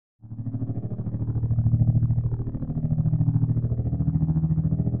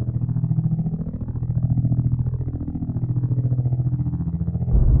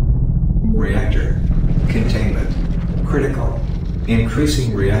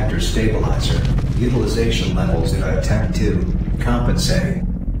Increasing reactor stabilizer utilization levels in an attempt to compensate.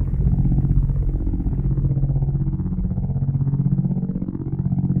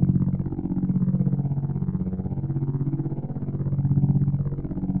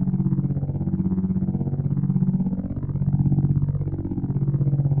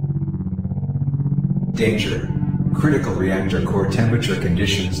 Danger. Critical reactor core temperature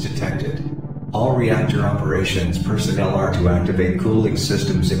conditions detected. All reactor operations personnel are to activate cooling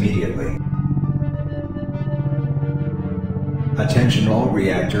systems immediately. Attention all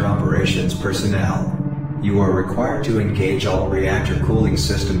reactor operations personnel. You are required to engage all reactor cooling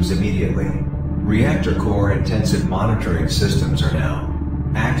systems immediately. Reactor core intensive monitoring systems are now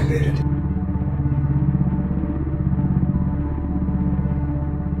activated.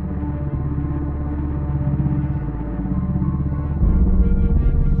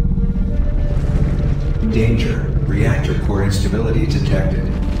 Danger. Reactor core instability detected.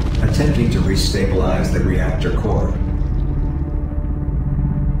 Attempting to restabilize the reactor core.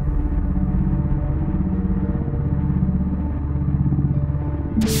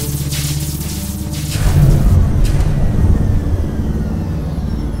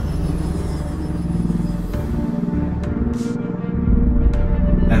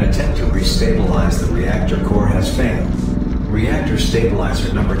 An attempt to restabilize the reactor core has failed. Reactor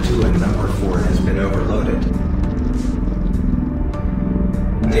stabilizer number 2 and number 4 has been overloaded.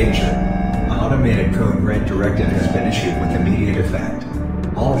 Danger. Automated code red directive has been issued with immediate effect.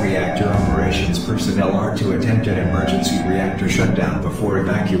 All reactor operations personnel are to attempt an emergency reactor shutdown before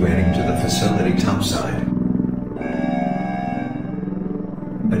evacuating to the facility topside.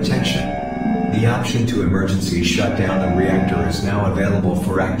 Attention. The option to emergency shut down the reactor is now available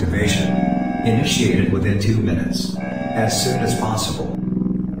for activation. Initiated within 2 minutes. As soon as possible.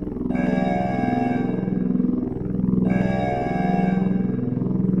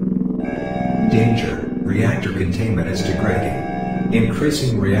 Danger. Reactor containment is degrading.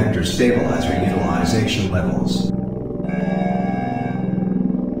 Increasing reactor stabilizer utilization levels.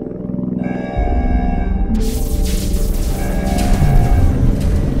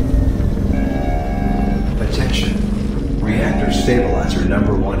 Attention. Reactor stabilizer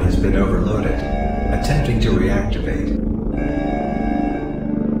number 1 has been overloaded. Attempting to reactivate.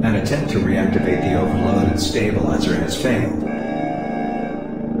 An attempt to reactivate the overloaded stabilizer has failed.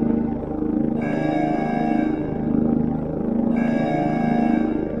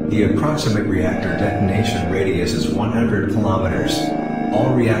 The approximate reactor detonation radius is 100 kilometers.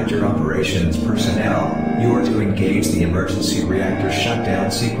 All reactor operations personnel, you are to engage the emergency reactor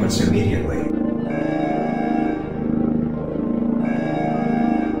shutdown sequence immediately.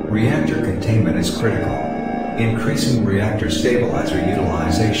 Reactor containment is critical. Increasing reactor stabilizer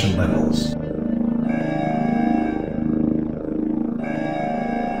utilization levels.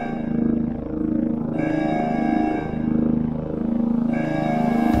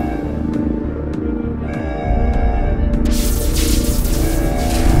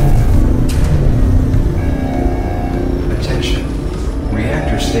 Attention.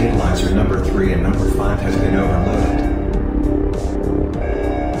 Reactor stabilizer number 3 and number 5 has been overloaded.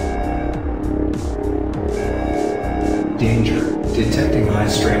 Danger. Detecting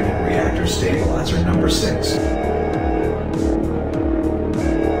high-stranded reactor stabilizer number 6.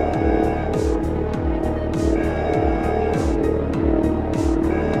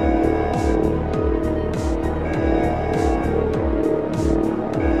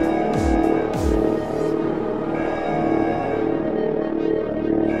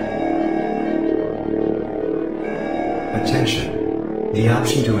 Attention. The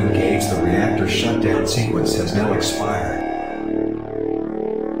option to engage the reactor shutdown sequence has now expired.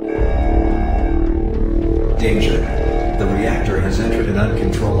 Danger. The reactor has entered an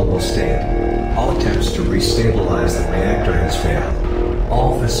uncontrollable state. All attempts to restabilize the reactor has failed.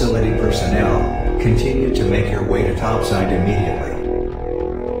 All facility personnel, continue to make your way to topside immediately.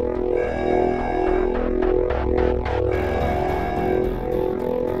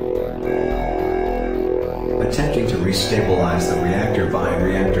 Attempting to restabilize the reactor via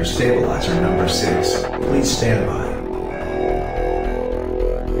reactor stabilizer number 6, please stand by.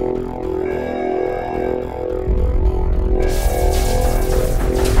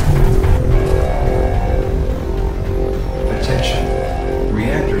 Attention.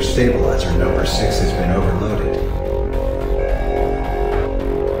 Reactor stabilizer number 6 has been overloaded.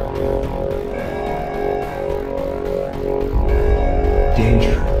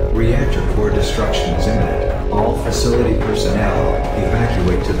 Danger. Reactor core destruction is imminent. All facility personnel,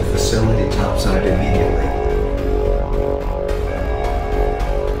 evacuate to the facility topside immediately.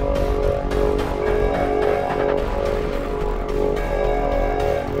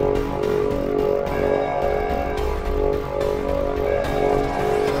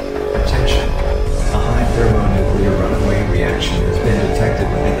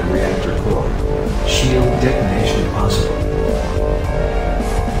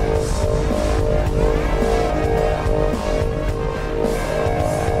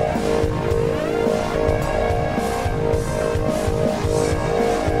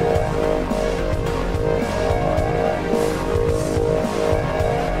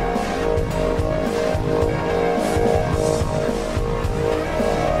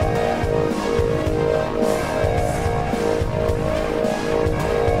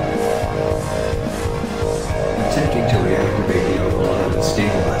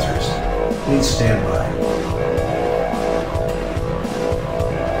 Please stand by.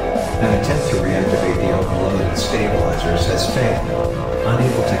 An attempt to reactivate the overloaded stabilizers has failed.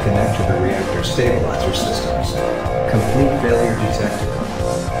 Unable to connect to the reactor stabilizer systems. Complete failure detected.